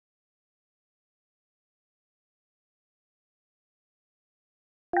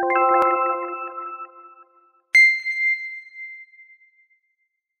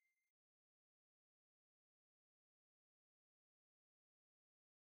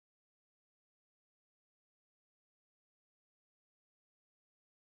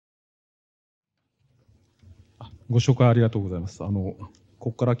ご紹介ありがとうございます。こ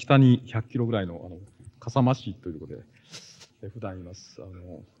こから北に100キロぐらいの笠間市というところで普段います、付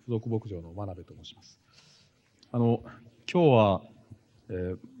属牧場の真鍋と申します。今日は、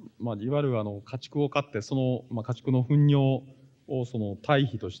いわゆる家畜を飼って、その、家畜の糞尿をその堆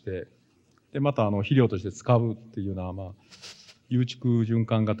肥として、でまた肥料として使うっていうような、有畜循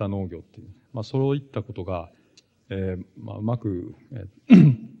環型農業っていう、そういったことが、うまく、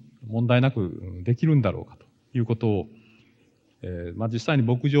問題なくできるんだろうかということを、実際に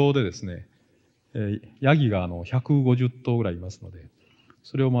牧場でですね、ヤギが150頭ぐらいいますので、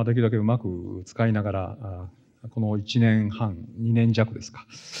それをできるだけうまく使いながら、この1年半、2年弱ですか、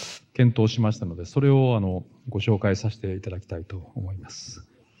検討しましたので、それをご紹介させていただきたいと思います。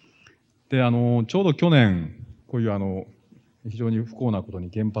で、ちょうど去年、こういう非常に不幸なことに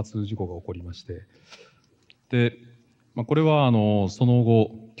原発事故が起こりまして、で、これはその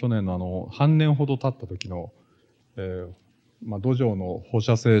後、去年の半年ほど経った時の、土壌の放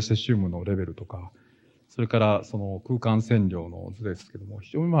射性セシウムのレベルとか、それからその空間線量の図ですけども、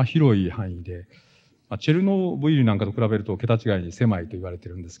非常に広い範囲で、チェルノブイリなんかと比べると桁違いに狭いと言われてい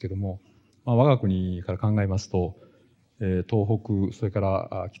るんですけども、我が国から考えますと、東北、それか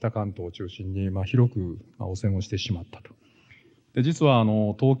ら北関東を中心に広く汚染をしてしまったと。で、実は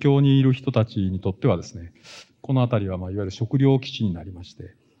東京にいる人たちにとってはですね、この辺りはいわゆる食糧基地になりまし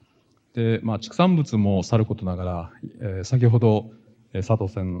て、で、畜産物もさることながら、先ほど佐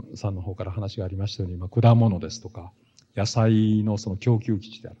藤さんの方から話がありましたように、果物ですとか野菜のその供給基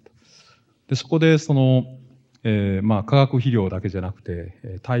地であると。で、そこでその、化学肥料だけじゃなく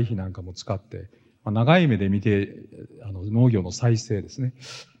て、堆肥なんかも使って、長い目で見て農業の再生ですね、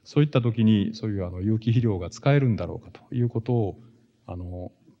そういった時にそういう有機肥料が使えるんだろうかということを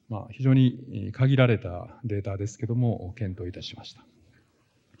非常に限られたデータですけども検討いたしました。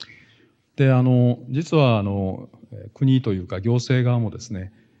で、実は国というか行政側もです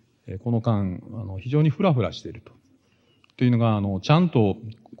ね、この間非常にフラフラしているというのがちゃんと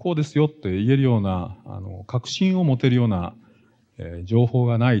こうですよって言えるような確信を持てるような情報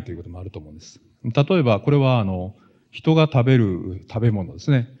がないということもあると思うんです。例えばこれは人が食べる食べ物で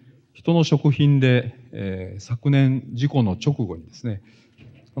すね。人の食品で、昨年事故の直後にですね、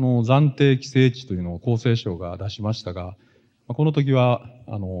暫定規制値というのを厚生省が出しましたが、この時は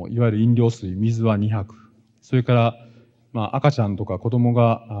いわゆる飲料水、水は200、それから赤ちゃんとか子供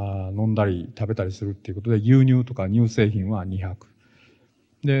が飲んだり食べたりするっていうことで、牛乳とか乳製品は200。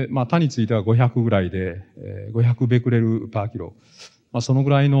で、他については500ぐらいで、500ベクレルパーキロ。そのぐ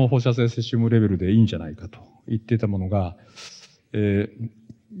らいの放射性セシウムレベルでいいんじゃないかと言っていたものが、い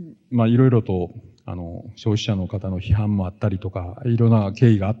ろいろと消費者の方の批判もあったりとか、いろんな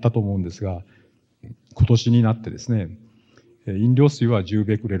経緯があったと思うんですが、今年になってですね、飲料水は10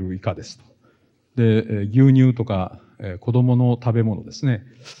ベクレル以下ですと。で、牛乳とか子供の食べ物ですね、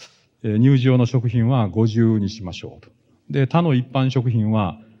乳児用の食品は50にしましょうと。で、他の一般食品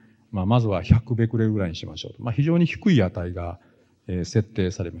は、まずは100ベクレルぐらいにしましょうと。非常に低い値が設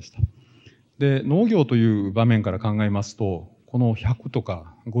定されました。で、農業という場面から考えますと、この100と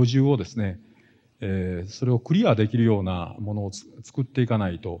か50をですね、それをクリアできるようなものを作っていかな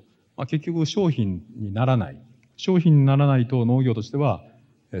いと、結局商品にならない。商品にならないと農業としては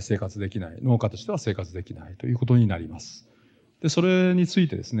生活できない。農家としては生活できないということになります。で、それについ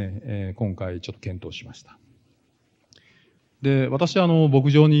てですね、今回ちょっと検討しました。で、私は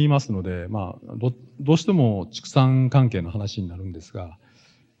牧場にいますので、どうしても畜産関係の話になるんですが、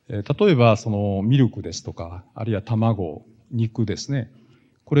例えばそのミルクですとか、あるいは卵、肉ですね。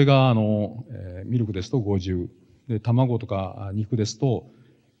これがミルクですと50、で、卵とか肉ですと、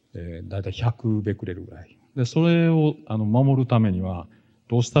だいたい100ベクレルぐらい。で、それを守るためには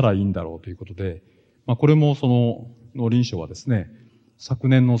どうしたらいいんだろうということで、これもその農林省はですね、昨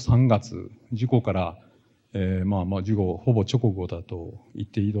年の3月、事故から、事故ほぼ直後だと言っ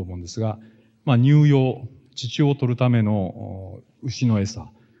ていいと思うんですが、乳用、乳を取るための牛の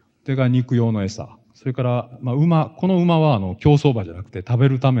餌、それから肉用の餌、それから、この馬は競走馬じゃなくて食べ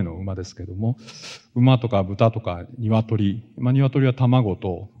るための馬ですけども、馬とか豚とか鶏、鶏は卵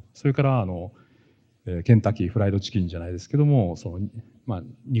と、それからケンタッキーフライドチキンじゃないですけども、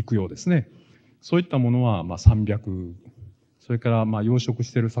肉用ですね。そういったものは300、それから養殖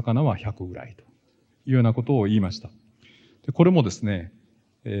している魚は100ぐらいというようなことを言いました。で、これもですね、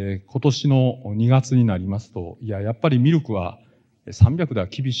今年の2月になりますと、やっぱりミルクは300では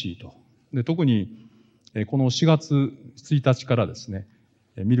厳しいと。で、特にこの4月1日からですね、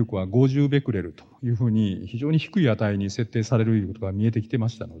ミルクは50ベクレルというふうに非常に低い値に設定されるということが見えてきてま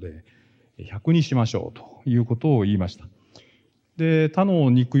したので、100にしましょうということを言いました。で、他の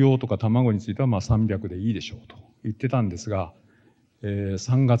肉用とか卵については300でいいでしょうと言ってたんですが、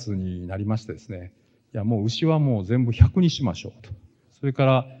3月になりましてですね、いやもう牛はもう全部100にしましょうと。それか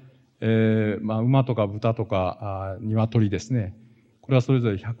ら、馬とか豚とか鶏ですね、これはそれ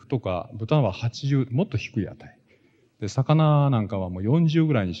ぞれ100とか、豚は80、もっと低い値。で、魚なんかはもう40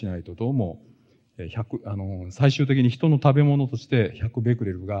ぐらいにしないとどうも最終的に人の食べ物として100ベク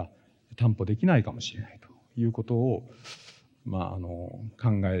レルが担保できないかもしれないということを、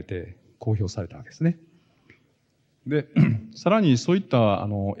考えて公表されたわけですね。で、さらにそういった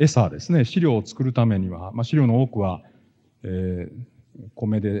餌ですね、飼料を作るためには、飼料の多くは、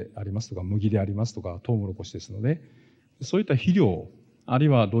米でありますとか麦でありますとかトウモロコシですので、そういった肥料、あるい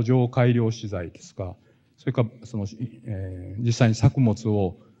は土壌改良資材ですか、それから実際に作物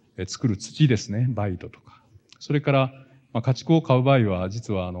を作る土ですね、バイトとか、それから家畜を飼う場合は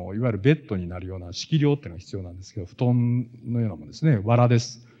実はいわゆるベッドになるような敷料っていうのが必要なんですけど、布団のようなものですね、藁で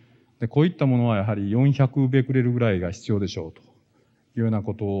す。でこういったものはやはり400ベクレルぐらいが必要でしょうというような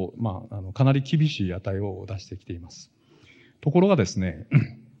ことを、かなり厳しい値を出してきています。ところがですね、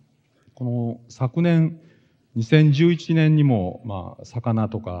この昨年2011年にも、魚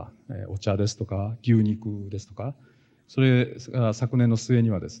とかお茶ですとか牛肉ですとか、それが昨年の末に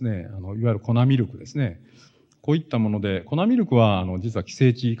はですね、いわゆる粉ミルクですね、こういったもので、粉ミルクは実は寄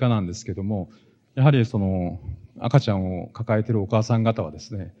生虫以下なんですけども、やはりその赤ちゃんを抱えているお母さん方はで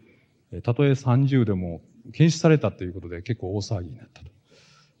すね、たとえ30でも検出されたということで結構大騒ぎになったと。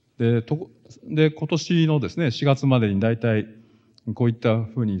で、今年のですね、4月までに大体こういった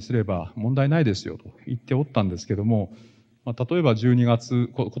ふうにすれば問題ないですよと言っておったんですけども、例えば12月、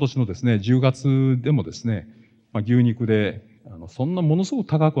今年のですね、10月でもですね、牛肉で、そんなものすごく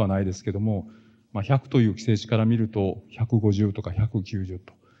高くはないですけども、100という寄生虫から見ると150とか190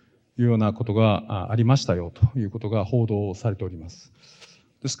というようなことがありましたよということが報道されております。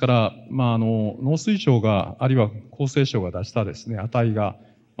ですから、農水省が、あるいは厚生省が出したですね、値が、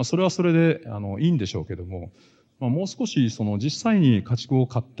それはそれでいいんでしょうけども、もう少しその実際に家畜を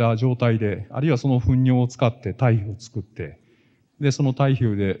飼った状態で、あるいはその糞尿を使って堆肥を作って、で、その堆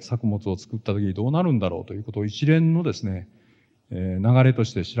肥で作物を作った時にどうなるんだろうということを一連のですね、流れと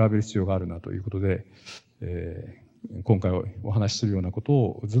して調べる必要があるなということで、今回お話しするようなこと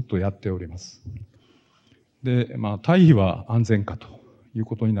をずっとやっております。で、堆肥は安全かという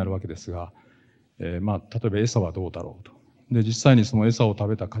ことになるわけですが、例えば餌はどうだろうと。で、実際にその餌を食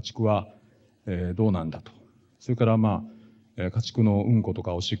べた家畜は、どうなんだと。それから家畜のうんこと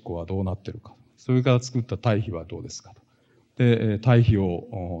かおしっこはどうなってるか。それから作った堆肥はどうですかと。で、堆肥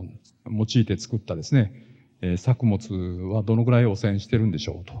を用いて作ったですね、作物はどのぐらい汚染してるんでし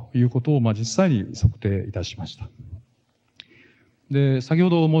ょうということを実際に測定いたしました。で、先ほ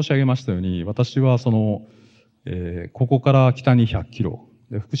ど申し上げましたように、私はここから北に100キロ、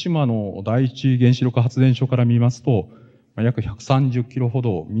で福島の第一原子力発電所から見ますと、約130キロほ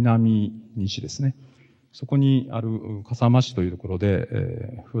ど南西ですね。そこにある笠間市というところ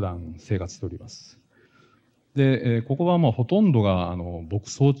で、普段生活しております。で、ここはほとんどが牧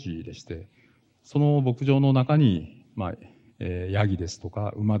草地でして、その牧場の中に、ヤギですと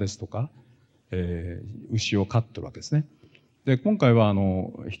か馬ですとか、牛を飼ってるわけですね。で、今回は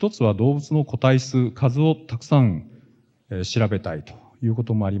一つは動物の個体数、数をたくさん調べたいというこ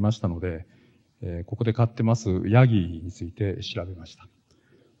ともありましたので、ここで飼ってますヤギについて調べました。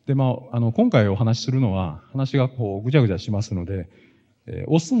で、今回お話しするのは、話がぐちゃぐちゃしますので、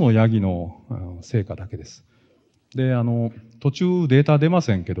オスのヤギの成果だけです。で、途中データ出ま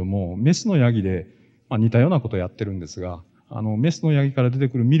せんけども、メスのヤギで、似たようなことをやってるんですが、メスのヤギから出て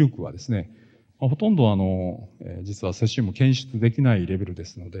くるミルクはですね、ほとんど実は摂取も検出できないレベルで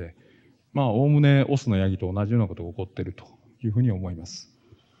すので、おおむねオスのヤギと同じようなことが起こっているというふうに思います。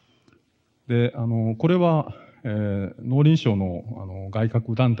で、これは、農林省の外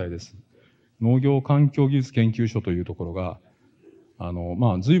郭団体です。農業環境技術研究所というところが、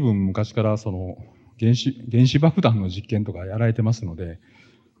随分昔から原子爆弾の実験とかやられてますので、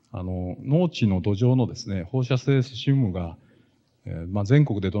農地の土壌のですね、放射性セシウムが、全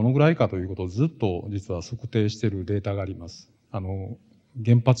国でどのぐらいかということをずっと実は測定しているデータがあります。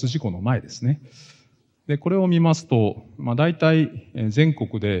原発事故の前ですね。で、これを見ますと、大体全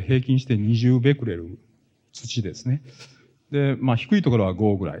国で平均して20ベクレル土ですね。で、低いところは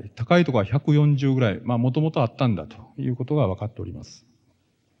5ぐらい、高いところは140ぐらい、もともとあったんだということが分かっております。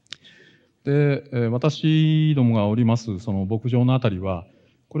で、私どもがおりますその牧場のあたりは、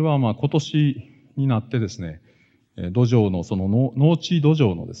これは今年になってですね、土壌の農地土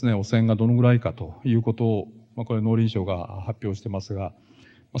壌のですね、汚染がどのぐらいかということを、これ農林省が発表してますが、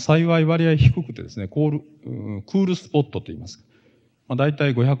幸い割合低くてですね、クールスポットといいますか、大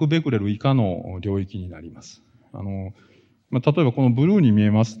体500ベクレル以下の領域になります。例えばこのブルーに見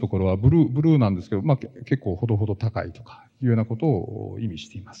えますところはブルーなんですけど、結構ほどほど高いとかいうようなことを意味し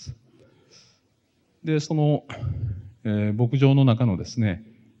ています。で、その、牧場の中のですね、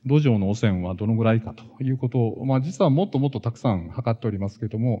土壌の汚染はどのぐらいかということを、実はもっともっとたくさん測っておりますけれ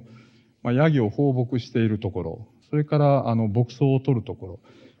ども、ヤギを放牧しているところ、それから牧草を取るところ、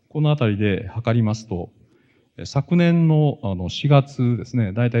このあたりで測りますと、昨年の4月です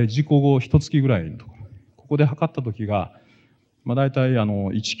ね、だいたい事故後1月ぐらいのところ、ここで測った時が、だいたい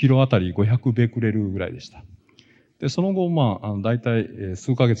1キロあたり500ベクレルぐらいでした。で、その後、だいたい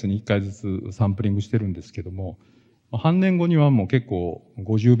数ヶ月に1回ずつサンプリングしてるんですけども、半年後にはもう結構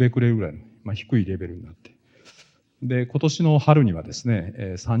50ベクレルぐらいの、低いレベルになって、で、今年の春にはですね、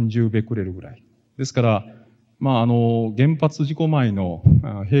30ベクレルぐらい。ですから、原発事故前の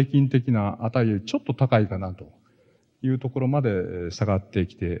平均的な値よりちょっと高いかなというところまで下がって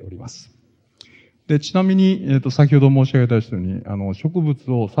きております。で、ちなみに、先ほど申し上げたように、植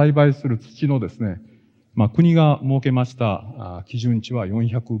物を栽培する土のですね、国が設けました基準値は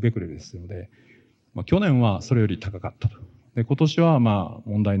400ベクレルですので、去年はそれより高かったと。で、今年は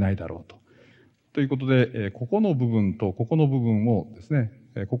問題ないだろうと。ということで、ここの部分とここの部分をですね、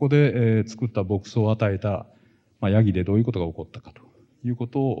ここで作った牧草を与えたヤギでどういうことが起こったかというこ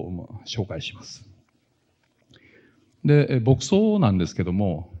とを紹介します。で、牧草なんですけど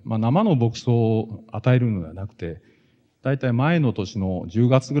も、生の牧草を与えるのではなくて、だいたい前の年の10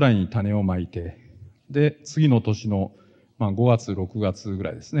月ぐらいに種をまいて、で、次の年の5月、6月ぐ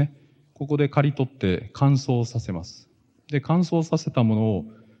らいですね、ここで刈り取って乾燥させます。で、乾燥させたものを、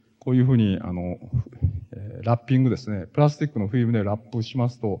こういうふうに、ラッピングですね、プラスチックのフィルムでラップしま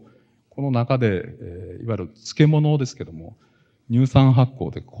すと、この中で、いわゆる漬物ですけども、乳酸発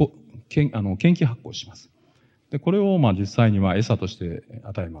酵で、研気発酵します。で、これを実際には餌として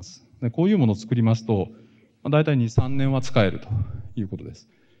与えます。で、こういうものを作りますと、だいたい2、3年は使えるということです。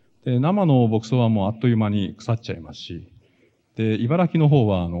で、生の牧草はもうあっという間に腐っちゃいますし、で、茨城の方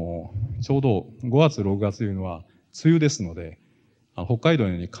は、ちょうど5月、6月というのは梅雨ですので、北海道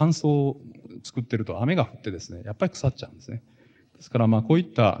のように乾燥を作ってると雨が降ってですね、やっぱり腐っちゃうんですね。ですから、こういっ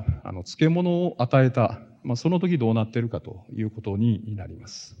た漬物を与えた、その時どうなっているかということになりま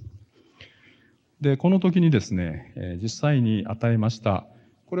す。で、この時にですね、実際に与えました、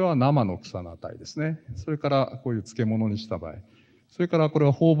これは生の草の値ですね。それからこういう漬物にした場合、それからこれ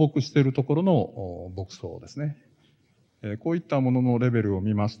は放牧しているところの牧草ですね。こういったもののレベルを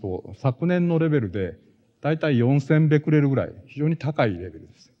見ますと、昨年のレベルでだいたい4000ベクレルぐらい、非常に高いレベル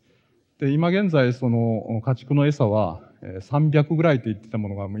です。で、今現在その家畜の餌は300ぐらいと言ってたも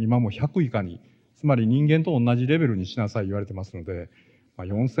のが今も100以下に、つまり人間と同じレベルにしなさい言われてますので、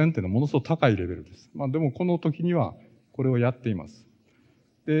4000っていうのはものすごく高いレベルです。でもこの時にはこれをやっています。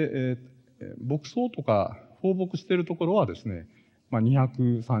で、牧草とか放牧しているところはですね、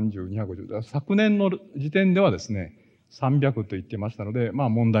230、250。昨年の時点ではですね、300と言ってましたので、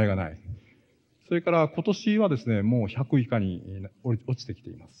問題がない。それから今年はですね、もう100以下に落ちてきて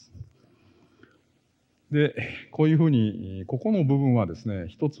います。で、こういうふうに、ここの部分はですね、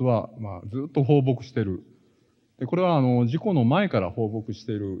一つは、ずっと放牧している。で、これは事故の前から放牧し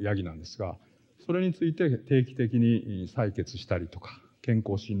ているヤギなんですが、それについて定期的に採血したりとか、健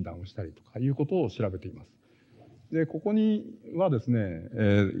康診断をしたりとかいうことを調べています。で、ここにはですね、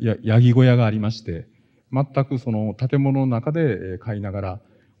ヤギ小屋がありまして、全くその建物の中で飼いながら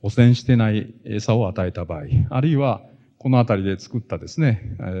汚染してない餌を与えた場合、あるいはこの辺りで作ったです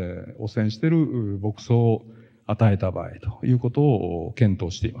ね、汚染している牧草を与えた場合ということを検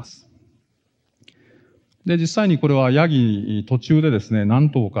討しています。で、実際にこれはヤギ途中でですね、何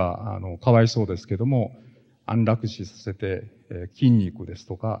頭かかわいそうですけども、安楽死させて、筋肉です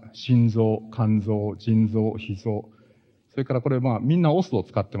とか、心臓、肝臓、腎臓、脾臓、それからこれみんなオスを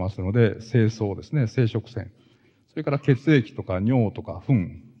使ってますので、精巣ですね、生殖腺。それから血液とか尿とか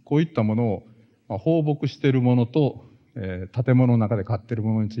糞、こういったものを、放牧しているものと、建物の中で飼っている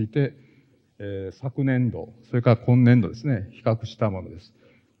ものについて、昨年度、それから今年度ですね、比較したものです。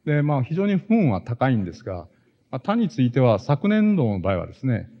で、非常に糞は高いんですが、他については昨年度の場合はです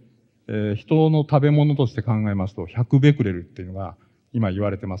ね、人の食べ物として考えますと100ベクレルっていうのが今言わ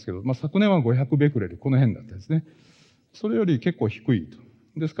れてますけど、昨年は500ベクレル、この辺だったんですね。それより結構低いと。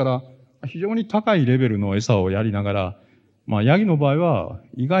ですから、非常に高いレベルの餌をやりながら、ヤギの場合は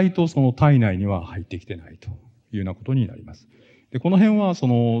意外とその体内には入ってきてないというようなことになります。で、この辺はそ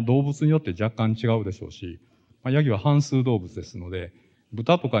の動物によって若干違うでしょうし、ヤギは半数動物ですので、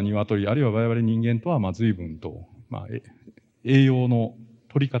豚とか鶏、あるいは我々人間とは随分と、栄養の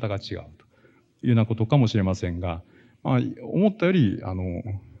取り方が違うというようなことかもしれませんが、思ったより、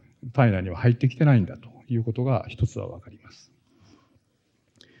体内には入ってきてないんだということが一つはわかります。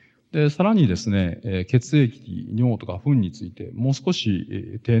で、さらにですね、血液、尿とか糞についてもう少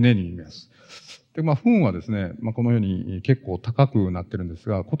し丁寧に見ます。で、糞はですね、このように結構高くなってるんです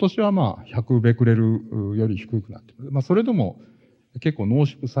が、今年は100ベクレルより低くなっている。それでも結構濃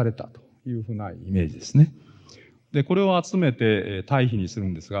縮されたというふうなイメージですね。で、これを集めて堆肥にする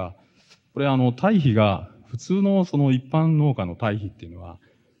んですが、これ堆肥が普通のその一般農家の堆肥っていうのは、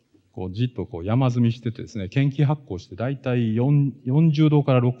じっと山積みしててですね、研気発酵してだいたい40度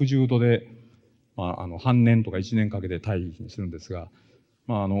から60度で、半年とか1年かけて堆肥にするんですが、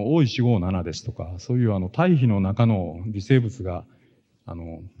O157ですとか、そういう堆肥の中の微生物が、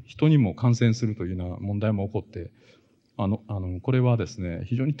人にも感染するというような問題も起こって、これはですね、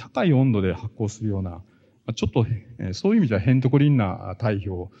非常に高い温度で発酵するような、ちょっと、そういう意味ではヘンテコリンな堆肥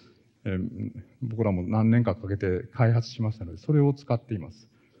を、僕らも何年かかけて開発しましたので、それを使っています。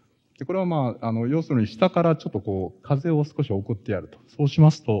で、これは要するに下からちょっと風を少し送ってやると。そうし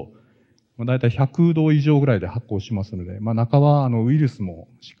ますと、だいたい100度以上ぐらいで発酵しますので、中はウイルスも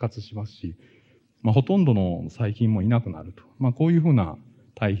失活しますし、ほとんどの細菌もいなくなると。こういうふうな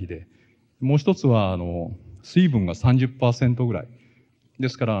堆肥で、もう一つは、水分が 30% ぐらい。で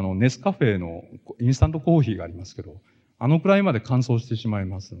すから、ネスカフェのインスタントコーヒーがありますけど、くらいまで乾燥してしまい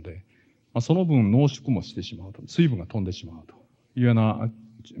ますので、その分濃縮もしてしまうと。水分が飛んでしまうというような、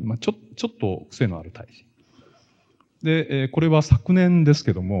ちょっと癖のある堆肥。で、これは昨年です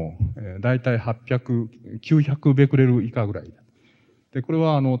けども、だいたい800、900ベクレル以下ぐらい。で、これ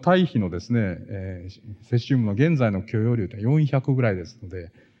は堆肥のですね、セシウムの現在の許容量で400ぐらいですの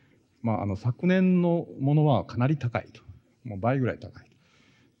で、昨年のものはかなり高いと。もう倍ぐらい高い。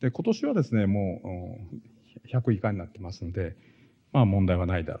で、今年はですね、もう100以下になってますので、問題は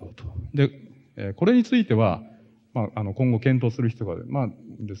ないだろうと。で、これについては、今後検討する必要がある。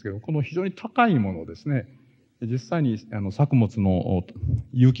ですけど、この非常に高いものをですね、実際に作物の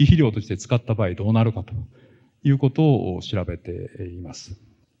有機肥料として使った場合どうなるかということを調べています。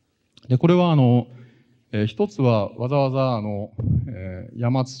で、これは一つはわざわざ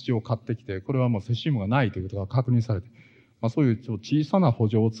山土を買ってきて、これはもうセシウムがないということが確認されて、そういう小さな補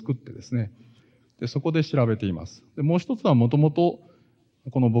助を作ってですね、で、そこで調べています。で、もう一つはもともと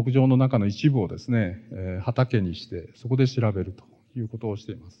この牧場の中の一部をですね、畑にして、そこで調べるということをし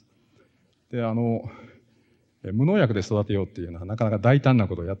ています。で、無農薬で育てようっていうのはなかなか大胆な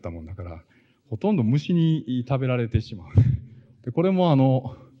ことをやったもんだから、ほとんど虫に食べられてしまう。で、これ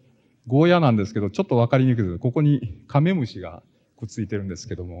もゴーヤなんですけど、ちょっとわかりにくいです。ここにカメムシがくっついてるんです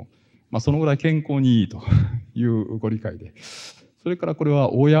けども、そのぐらい健康にいいというご理解で。それからこれ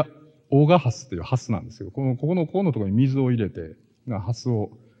はオーガハスというハスなんですけど、ここのところに水を入れて、ハス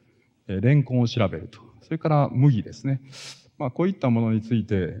を、レンコンを調べると。それから麦ですね。こういったものについ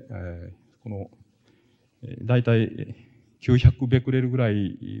て、このだいたい900ベクレルぐら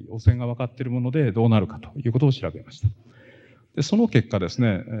い汚染が分かっているものでどうなるかということを調べました。で、その結果です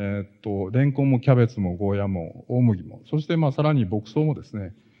ね、レンコンもキャベツもゴーヤも大麦も、そしてさらに牧草もです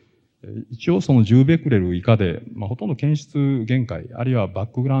ね、一応その10ベクレル以下で、ほとんど検出限界、あるいはバッ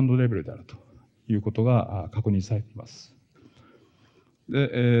クグラウンドレベルであるということが確認されています。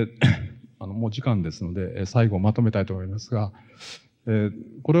で、もう時間ですので、最後まとめたいと思いますが、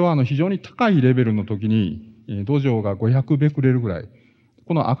これは非常に高いレベルの時に土壌が500ベクレルぐらい、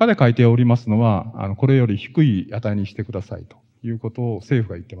この赤で書いておりますのは、これより低い値にしてくださいということを政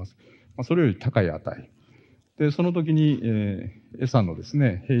府が言っています。それより高い値。で、その時に、餌のです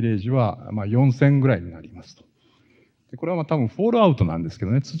ね、平例時は4000ぐらいになりますと。で、これは多分フォールアウトなんですけ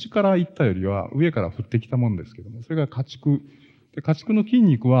どね、土からいったよりは上から降ってきたものですけども、それが家畜。で、家畜の筋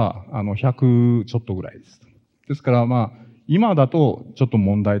肉は100ちょっとぐらいです。ですから今だとちょっと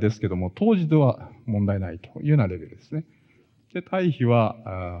問題ですけども、当時では問題ないというようなレベルですね。で、堆肥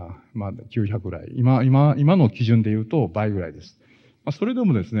は、900ぐらい。今の基準で言うと倍ぐらいです。それで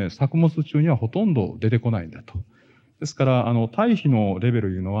もですね、作物中にはほとんど出てこないんだと。ですから、堆肥のレベル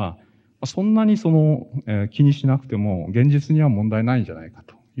というのは、そんなに気にしなくても、現実には問題ないんじゃないか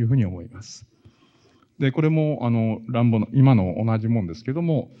というふうに思います。で、これも、乱暴の、今の同じもんですけど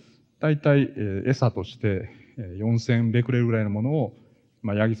も、大体、餌として、4000ベクレルぐらいのものを、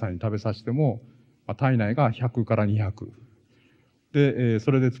ヤギさんに食べさせても、体内が100から200。で、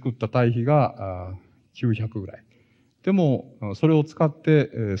それで作った堆肥が900ぐらい。でも、それを使っ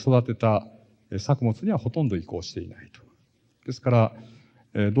て育てた作物にはほとんど移行していないと。ですか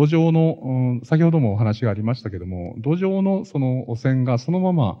ら、土壌の、先ほどもお話がありましたけども、土壌のその汚染がその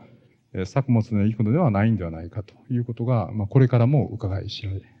まま作物に行くのではないんではないかということが、これからも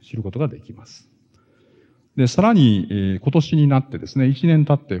知ることができます。で、さらに、今年になってですね、1年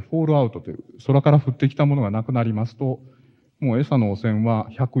経ってフォールアウトという空から降ってきたものがなくなりますと、もう餌の汚染は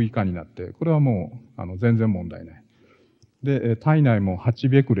100以下になって、これはもう全然問題ない。で、体内も8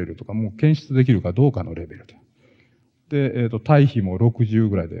ベクレルとかもう検出できるかどうかのレベルで。で、堆肥も60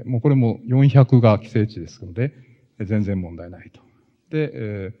ぐらいで、もうこれも400が規制値ですので、全然問題ないと。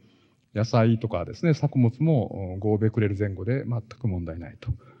で、野菜とかですね、作物も5ベクレル前後で全く問題ない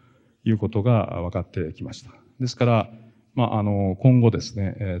ということが分かってきました。ですから、今後です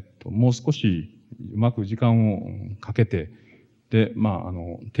ね、もう少しうまく時間をかけて、で、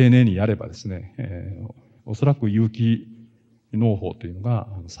丁寧にやればですね、おそらく有機農法というのが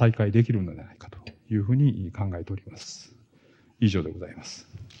再開できるのではないかというふうに考えております。以上でございます。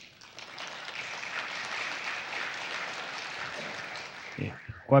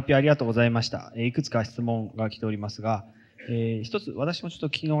ご発表ありがとうございました。いくつか質問が来ておりますが、一つ私もちょっと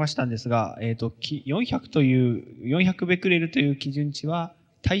聞き逃したんですが、400という400ベクレルという基準値は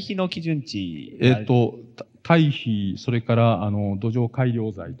堆肥の基準値。堆肥、それから土壌改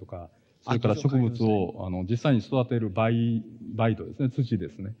良剤とか、それから植物を実際に育てる培土ですね、土で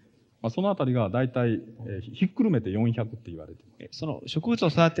すね。そのあたりが大体、ひっくるめて400って言われています。その植物を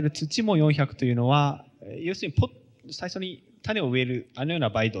育てる土も400というのは、要するに最初に種を植えるあのよう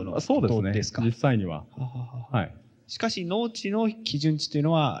な培土のことですか？そうですね、実際には。はい。しかし農地の基準値という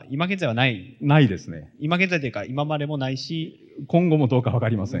のは今現在はない。ないですね。今現在というか今までもないし、今後もどうかわか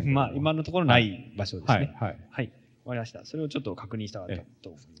りません。今のところない場所ですね。はい。はい。わかりました。それをちょっと確認したかったと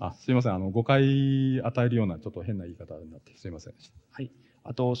思います。すいません。誤解与えるようなちょっと変な言い方になってすいませんでした。はい。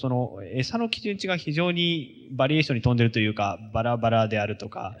あと、その餌の基準値が非常にバリエーションに富んでいるというか、バラバラであると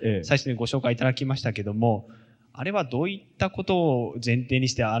か、最初にご紹介いただきましたけども、あれはどういったことを前提に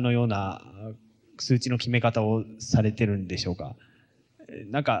してあのような数値の決め方をされてるんでしょうか。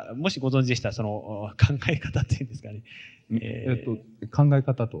なんか、もしご存知でしたら、その考え方っていうんですかね。考え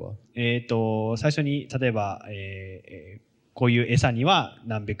方とは最初に、例えば、こういう餌には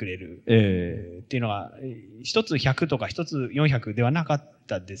何ベクレル、っていうのが、一つ100とか一つ400ではなかっ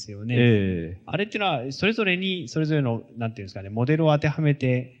たですよね。あれっていうのは、それぞれに、それぞれの、なんていうんですかね、モデルを当てはめ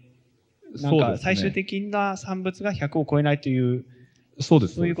て、なんか最終的な産物が100を超えないという、そ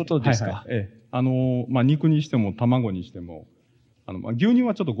ういうことですか。肉にしても卵にしても、牛乳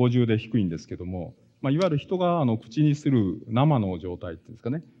はちょっと50で低いんですけども、いわゆる人が口にする生の状態っていうんですか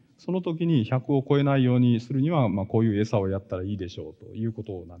ね、その時に100を超えないようにするには、こういう餌をやったらいいでしょうというこ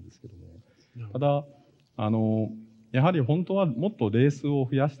となんですけども、ただやはり本当はもっとレースを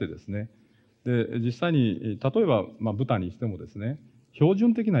増やしてですね、で実際に例えば豚にしてもですね、標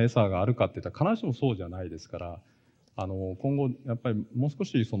準的な餌があるかっていったら必ずしもそうじゃないですから、今後やっぱりもう少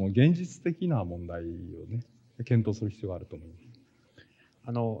しその現実的な問題をね検討する必要があると思います。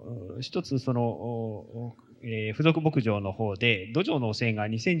一つその、付属牧場の方で土壌の汚染が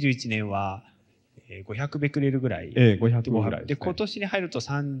2011年は500ベクレルぐらい、500ぐらいで今年に入ると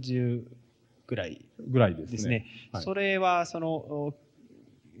30ぐらいですね。それはその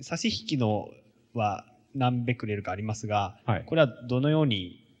差し引きのは何ベクレルかありますが、これはどのよう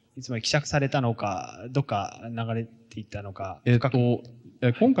につまり希釈されたのか、どっか流れていったのか。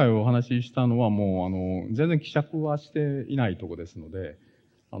今回お話ししたのはもう全然希釈はしていないところですので、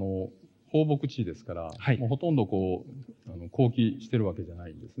放牧地ですから、もうほとんど後期してるわけじゃな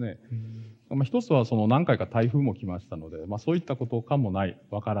いんですね。一つはその何回か台風も来ましたので、そういったことかも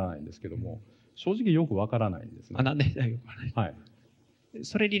わからないんですけども、正直よくわからないんですね。なんでよくわからない。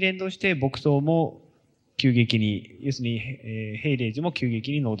それに連動して牧草も急激に、要するに平齢時も急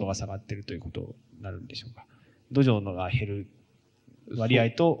激に濃度が下がっているということになるんでしょうか。土壌のが減る割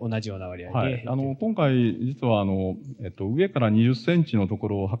合と同じような割合で、今回実は上から20センチのとこ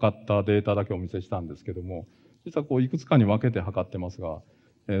ろを測ったデータだけお見せしたんですけども、実はいくつかに分けて測ってますが、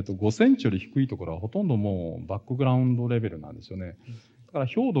5センチより低いところはほとんどもうバックグラウンドレベルなんですよね。だから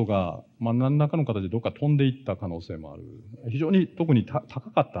氷土が何らかの形でどっか飛んでいった可能性もある。非常に特に高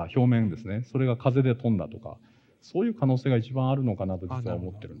かった表面ですね。それが風で飛んだとか、そういう可能性が一番あるのかなと実は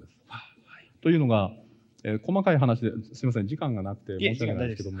思ってるんです。というのが、細かい話ですみません、時間がなくて申し訳ない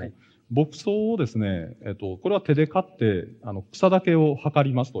ですけども、牧草をですね、これは手で刈って草だけを測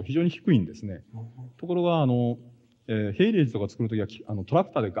りますと非常に低いんですね。ところが平齢時とか作るときはトラ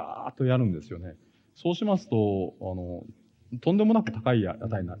クターでガーッとやるんですよね。そうしますととんでもなく高い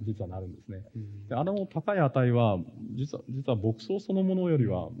値に実はなるんですね。で高い値は実は牧草そのものより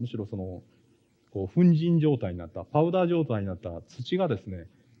はむしろ粉塵状態になったパウダー状態になった土がですね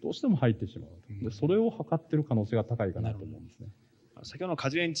どうしても入ってしまう。でそれを測ってる可能性が高いかなと思うんですね。先ほどの果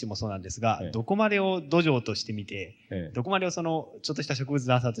樹園地もそうなんですが、どこまでを土壌として見て、どこまでをそのちょっとした植物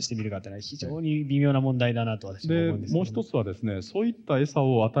段差として見るかというのは非常に微妙な問題だなと私は思うんですけど。もう一つはですね、そういった餌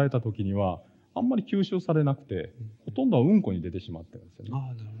を与えた時にはあんまり吸収されなくて、ほとんどはうんこに出てしまってるんですよね。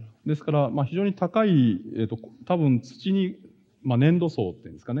ですから、非常に高い、多分土に、粘土層ってい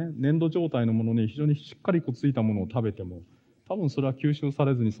うんですかね、粘土状態のものに非常にしっかりくっついたものを食べても、多分それは吸収さ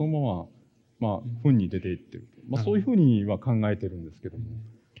れずにそのまま糞に出ていってる、そういうふうには考えてるんですけど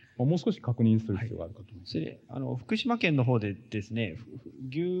も、もう少し確認する必要があるかと思います。それで福島県の方でですね、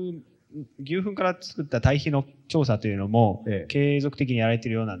牛糞から作った堆肥の調査というのも継続的にやられてい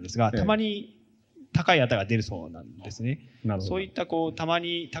るようなんですが、たまに高い値が出るそうなんですね。そういったたま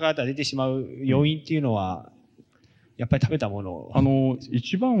に高い値が出てしまう要因っていうのは、やっぱり食べたものを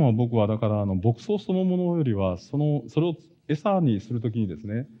一番は僕はだから牧草そのものよりはそれを餌にするときにです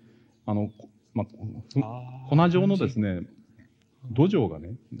ね、粉状のですね土壌が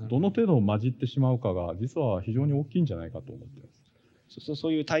ねどの程度混じってしまうかが実は非常に大きいんじゃないかと思っています。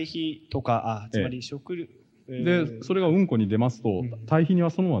そういう堆肥とかつまり食料、でそれがうんこに出ますと、堆肥には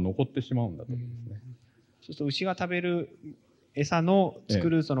そのまま残ってしまうんだと思いますね。そうすると牛が食べる餌の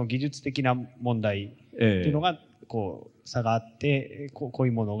作るその技術的な問題っていうのが差があってこうい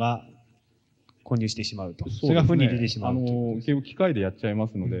うものが混入してしまうと、それが糞に出てしまう結構機械でやっちゃいま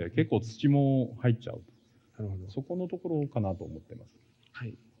すので、結構土も入っちゃう。なるほど。そこのところかなと思ってます。は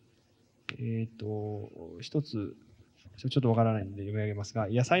い。一つちょっとわからないので読み上げますが、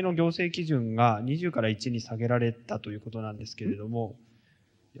野菜の行政基準が20から1に下げられたということなんですけれども、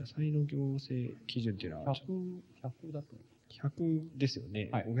野菜の行政基準というのは100だと100ですよね。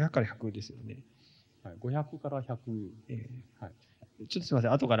500から100ですよね。500から100。ちょっとすみませ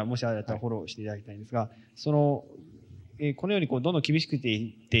ん、後からもしあれだったらフォローしていただきたいんですが、このようにどんどん厳しくて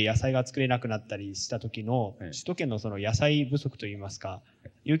いって野菜が作れなくなったりした時の首都圏のその野菜不足といいますか、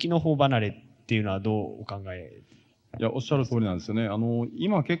有機農法離れっていうのはどうお考え？いや、おっしゃる通りなんですよね。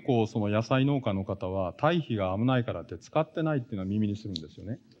今結構その野菜農家の方は堆肥が危ないからって使ってないっていうのは耳にするんですよ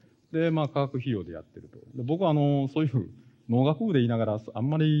ね。で、化学肥料でやってると。で、僕はそういう農学部で言いながらあん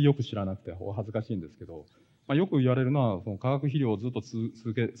まりよく知らなくてお恥ずかしいんですけど、よく言われるのはその化学肥料をずっと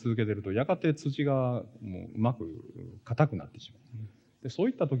続けてるとやがて土がもううまく硬くなってしまう。でそう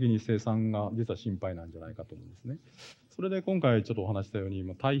いった時に生産が実は心配なんじゃないかと思うんですね。それで今回ちょっとお話したように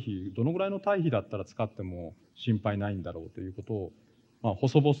堆肥どのぐらいの堆肥だったら使っても心配ないんだろうということを、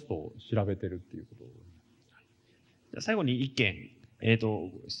細々と調べてるっていうこと。最後に1件、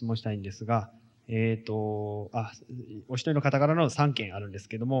質問したいんですが、お一人の方からの3件あるんです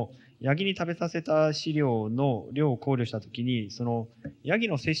けども、ヤギに食べさせた飼料の量を考慮したときに、そのヤギ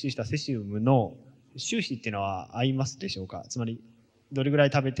の摂取したセシウムの収支っていうのは合いますでしょうか。つまりどれぐら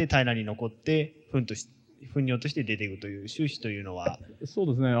い食べて体内に残って糞尿として出ていくという収支というのは。そう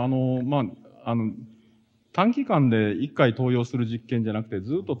ですね。短期間で1回投与する実験じゃなくて、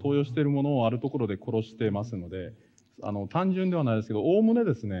ずっと投与しているものをあるところで殺してますので、単純ではないですけど、おおむね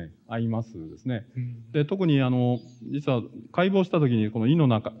ですね、合いますですね。で、特に実は解剖した時に、この胃の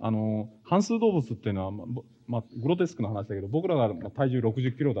中、反数動物っていうのは、グロテスクな話だけど、僕らが体重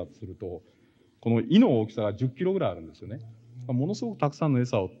60キロだとすると、この胃の大きさが10キロぐらいあるんですよね。ものすごくたくさんの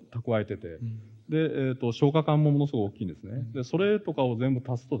餌を蓄えてて、で、消化管もものすごく大きいんですね。で、それとかを全部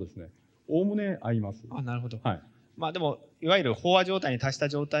足すとですね、おおむね合います。なるほど。はい。でも、いわゆる飽和状態に達した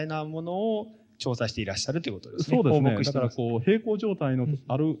状態なものを調査していらっしゃるということですね。そうですね。だから平行状態の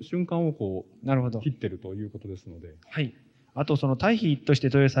ある瞬間を切ってるということですので。はい。あとその堆肥として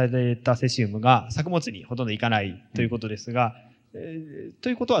投与されたセシウムが作物にほとんどいかないということですが、と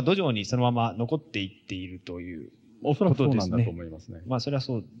いうことは土壌にそのまま残っていっているというおそらくそうなんだと思いますね。それは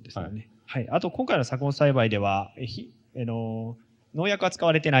そうですよね。はい。あと今回の作物栽培では農薬は使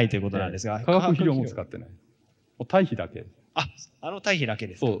われてないということなんですが、化学肥料も使ってない。堆肥だけ。堆肥だけ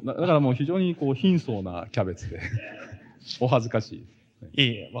です。そうだからもう非常に貧相なキャベツでお恥ずかしい。いえ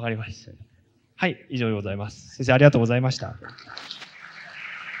いえ、わかりました。はい、以上でございます。先生ありがとうございました。